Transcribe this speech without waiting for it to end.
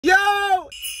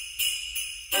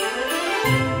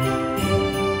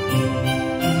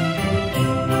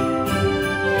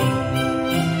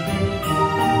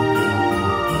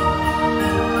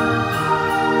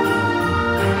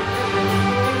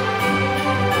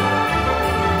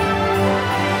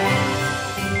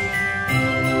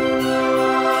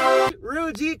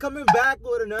coming back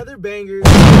with another banger.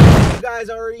 You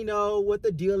guys already know what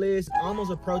the deal is.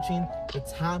 Almost approaching the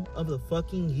time of the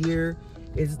fucking year.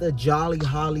 It's the jolly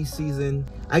holly season.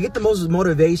 I get the most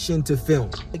motivation to film.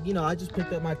 Like, you know, I just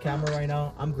picked up my camera right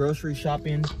now. I'm grocery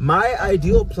shopping. My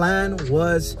ideal plan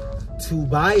was to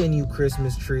buy a new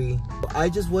Christmas tree. I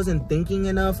just wasn't thinking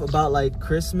enough about like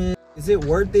Christmas. Is it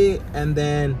worth it? And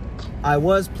then I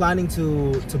was planning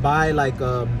to buy like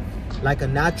a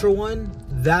natural one.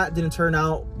 That didn't turn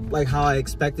out like how I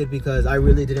expected because I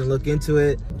really didn't look into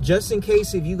it. Just in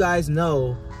case, if you guys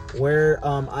know where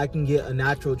I can get a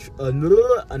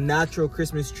natural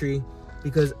Christmas tree,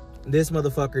 because this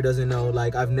motherfucker doesn't know.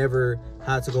 Like, I've never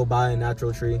had to go buy a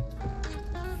natural tree.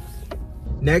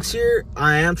 Next year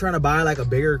I am trying to buy like a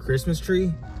bigger Christmas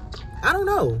tree. I don't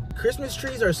know, Christmas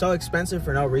trees are so expensive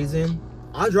for no reason.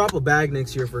 I'll drop a bag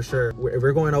next year for sure. If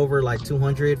we're going over like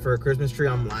 200 for a Christmas tree,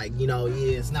 I'm like, you know,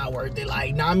 yeah, it's not worth it.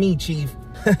 Like, not me, chief.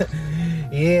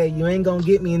 Yeah, you ain't gonna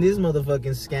get me in this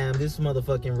motherfucking scam, this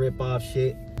motherfucking rip-off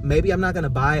shit. Maybe I'm not gonna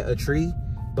buy a tree,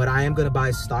 but I am gonna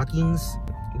buy stockings.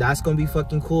 That's gonna be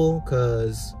fucking cool,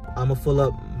 because I'm gonna fill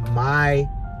up my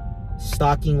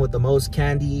stocking with the most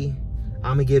candy.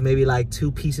 I'm gonna give maybe like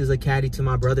 2 pieces of candy to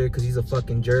my brother because he's a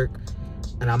fucking jerk.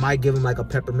 And I might give him like a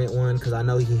peppermint one because I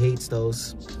know he hates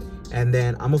those. And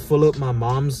then I'm gonna fill up my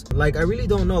mom's. Like, I really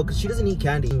don't know, because she doesn't eat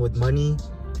candy. With money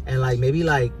and like maybe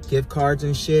like gift cards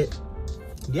and shit.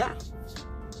 Yeah,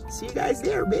 see you guys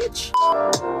there, bitch.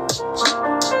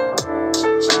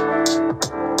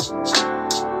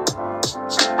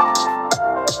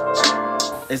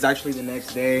 It's actually the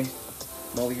next day.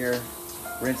 I'm over here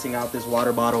rinsing out this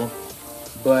water bottle,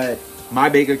 but my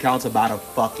bank account's about to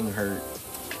fucking hurt.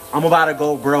 I'm about to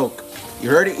go broke. You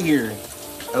heard it here,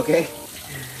 okay?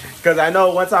 Because I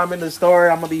know once I'm in the store,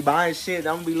 I'm gonna be buying shit.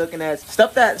 I'm gonna be looking at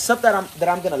stuff that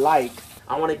I'm gonna like.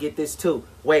 I want to get this too.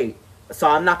 Wait, so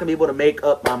I'm not gonna be able to make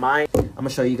up my mind. I'm gonna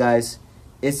show you guys.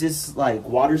 It's this like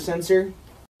water sensor.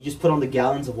 You just put on the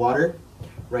gallons of water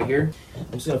right here.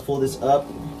 I'm just gonna pull this up.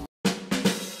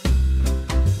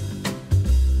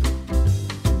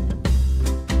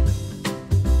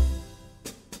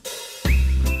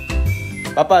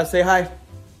 Papa, say hi.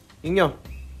 Niño.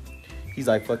 He's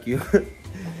like, fuck you.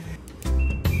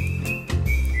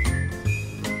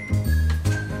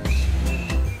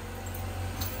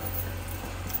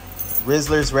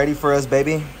 Rizzler's ready for us,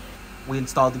 baby. We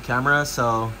installed the camera,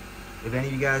 so if any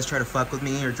of you guys try to fuck with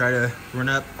me or try to run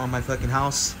up on my fucking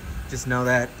house, just know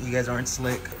that you guys aren't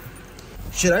slick.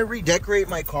 Should I redecorate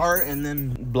my car and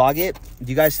then vlog it? Do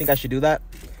you guys think I should do that?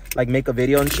 Like, make a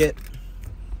video and shit?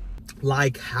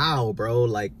 Like, how, bro?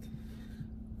 Like,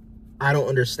 I don't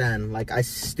understand. Like, I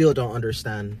still don't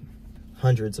understand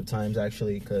hundreds of times,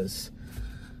 actually, because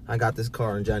I got this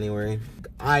car in January.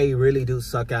 I really do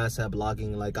suck ass at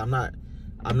vlogging. Like, I'm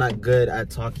not good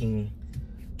at talking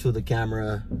to the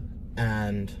camera,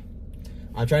 and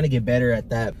I'm trying to get better at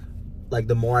that. Like,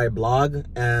 the more I vlog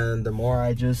and the more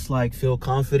I just like feel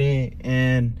confident.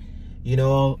 And you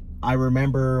know, I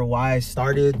remember why I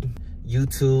started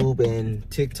YouTube and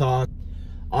TikTok.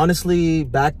 Honestly,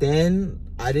 back then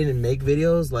I didn't make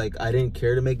videos. Like, I didn't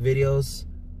care to make videos.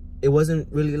 It wasn't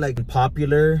really like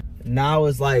popular. Now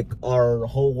it's like our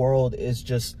whole world is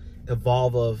just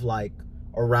evolve of like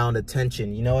around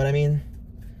attention, you know what I mean?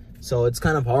 So it's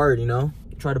kind of hard, you know?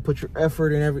 Try to put your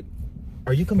effort in every...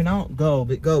 Are you coming out? Go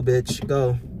bitch,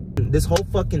 go. This whole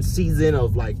fucking season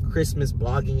of like Christmas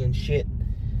vlogging and shit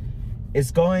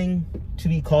is going to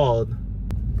be called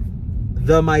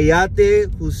The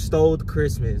Mayate Who Stole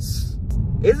Christmas.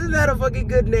 Isn't that a fucking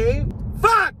good name?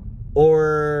 Fuck!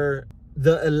 Or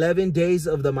the 11 days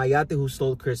of the Mayate Who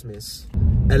Stole Christmas.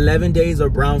 11 days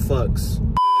of brown fucks.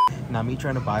 Not me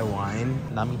trying to buy wine,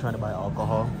 not me trying to buy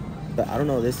alcohol. But I don't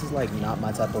know, this is like not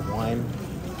my type of wine.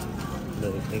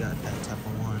 Look, they got that type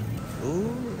of wine.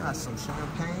 Ooh, they got some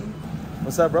champagne.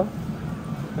 What's up, bro?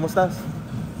 ¿Cómo estás?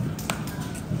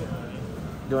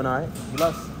 Doing alright? You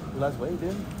lost weight,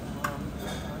 dude?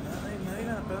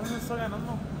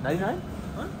 99?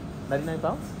 Huh? 99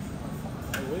 pounds?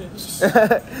 I wish.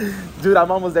 Dude,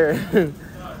 I'm almost there.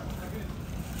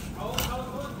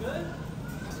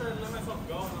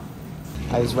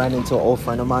 I just ran into an old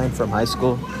friend of mine from high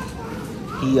school.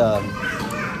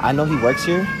 I know he works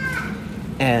here,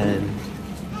 and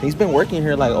he's been working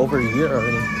here like over a year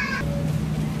already.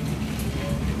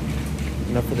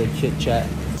 Enough for the chit chat.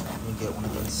 Let me get one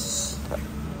of those.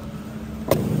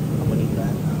 I'm gonna need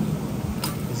that.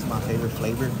 This is my favorite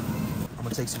flavor. I'm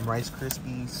gonna take some Rice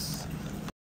Krispies.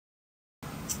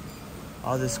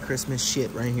 All this Christmas shit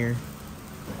right here.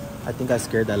 I think I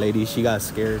scared that lady. She got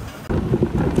scared.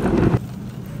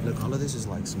 Look All of this is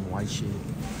like some white shit.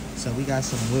 So we got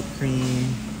some whipped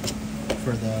cream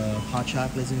for the hot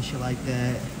chocolates and shit like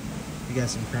that. We got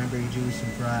some cranberry juice, some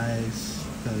fries,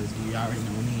 because you already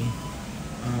know me.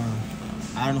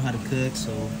 I don't know how to cook,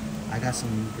 so I got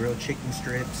some grilled chicken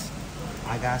strips.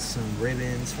 I got some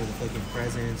ribbons for the fucking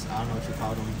presents. I don't know what you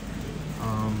call them.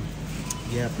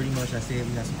 Yeah, pretty much that's it.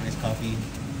 We got some iced coffee.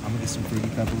 I'm gonna get some Fruity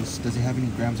Pebbles. Does it have any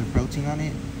grams of protein on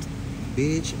it?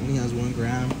 Bitch, only has 1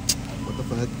 gram. What the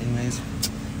fuck? Anyways,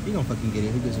 you gonna fucking get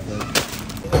it. Who gives a fuck?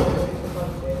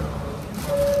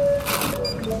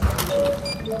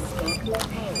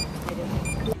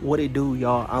 What it do,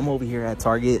 y'all? I'm over here at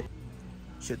Target.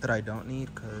 Shit that I don't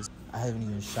need because I haven't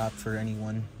even shopped for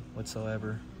anyone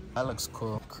whatsoever. That looks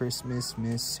cool. Christmas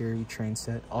mystery train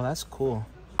set. Oh, that's cool.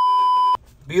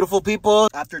 Beautiful people.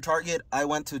 After Target, I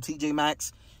went to TJ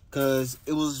Maxx because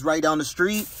it was right down the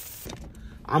street.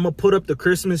 I'm gonna put up the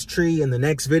Christmas tree in the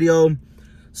next video.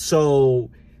 So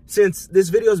since this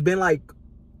video has been like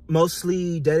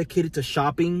mostly dedicated to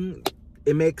shopping,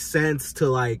 it makes sense to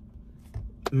like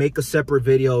make a separate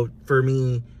video for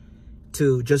me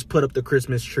to just put up the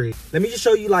Christmas tree. Let me just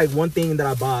show you like one thing that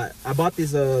I bought. I bought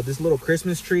this little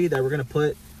Christmas tree that we're gonna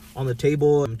put on the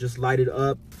table and just light it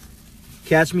up.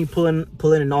 Catch me pulling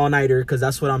an all-nighter because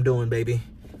that's what I'm doing, baby,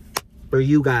 for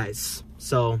you guys.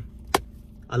 So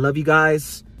I love you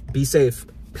guys. Be safe.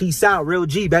 Peace out. Real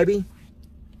G, baby.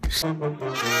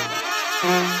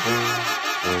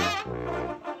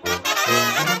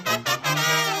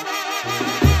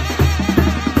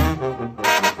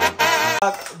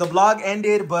 The vlog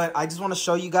ended, but I just want to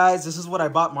show you guys. This is what I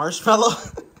bought Marshmallow.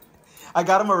 I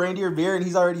got him a reindeer beer, and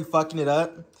he's already fucking it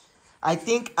up. I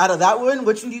think out of that one,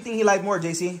 which one do you think he liked more,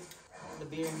 JC? The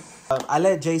beer. I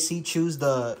let JC choose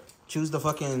the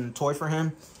fucking toy for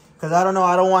him. Because I don't know,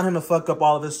 I don't want him to fuck up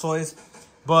all of his toys.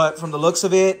 But from the looks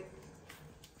of it,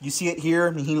 you see it here.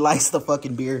 I mean, he likes the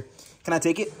fucking beer. Can I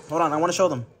take it? Hold on, I want to show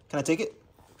them. Can I take it?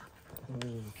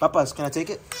 Papas, can I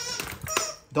take it?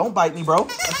 Don't bite me, bro.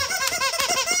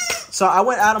 So I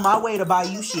went out of my way to buy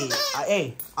you shit.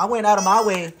 I went out of my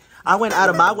way. I went out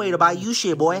of my way to buy you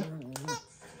shit, boy.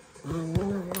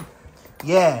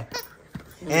 Yeah.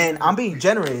 And I'm being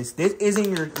generous. This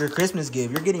isn't your Christmas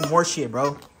gift. You're getting more shit,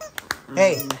 bro.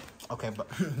 Hey. Okay, but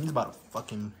he's about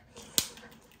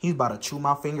to chew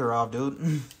my finger off,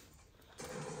 dude.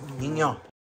 Niño.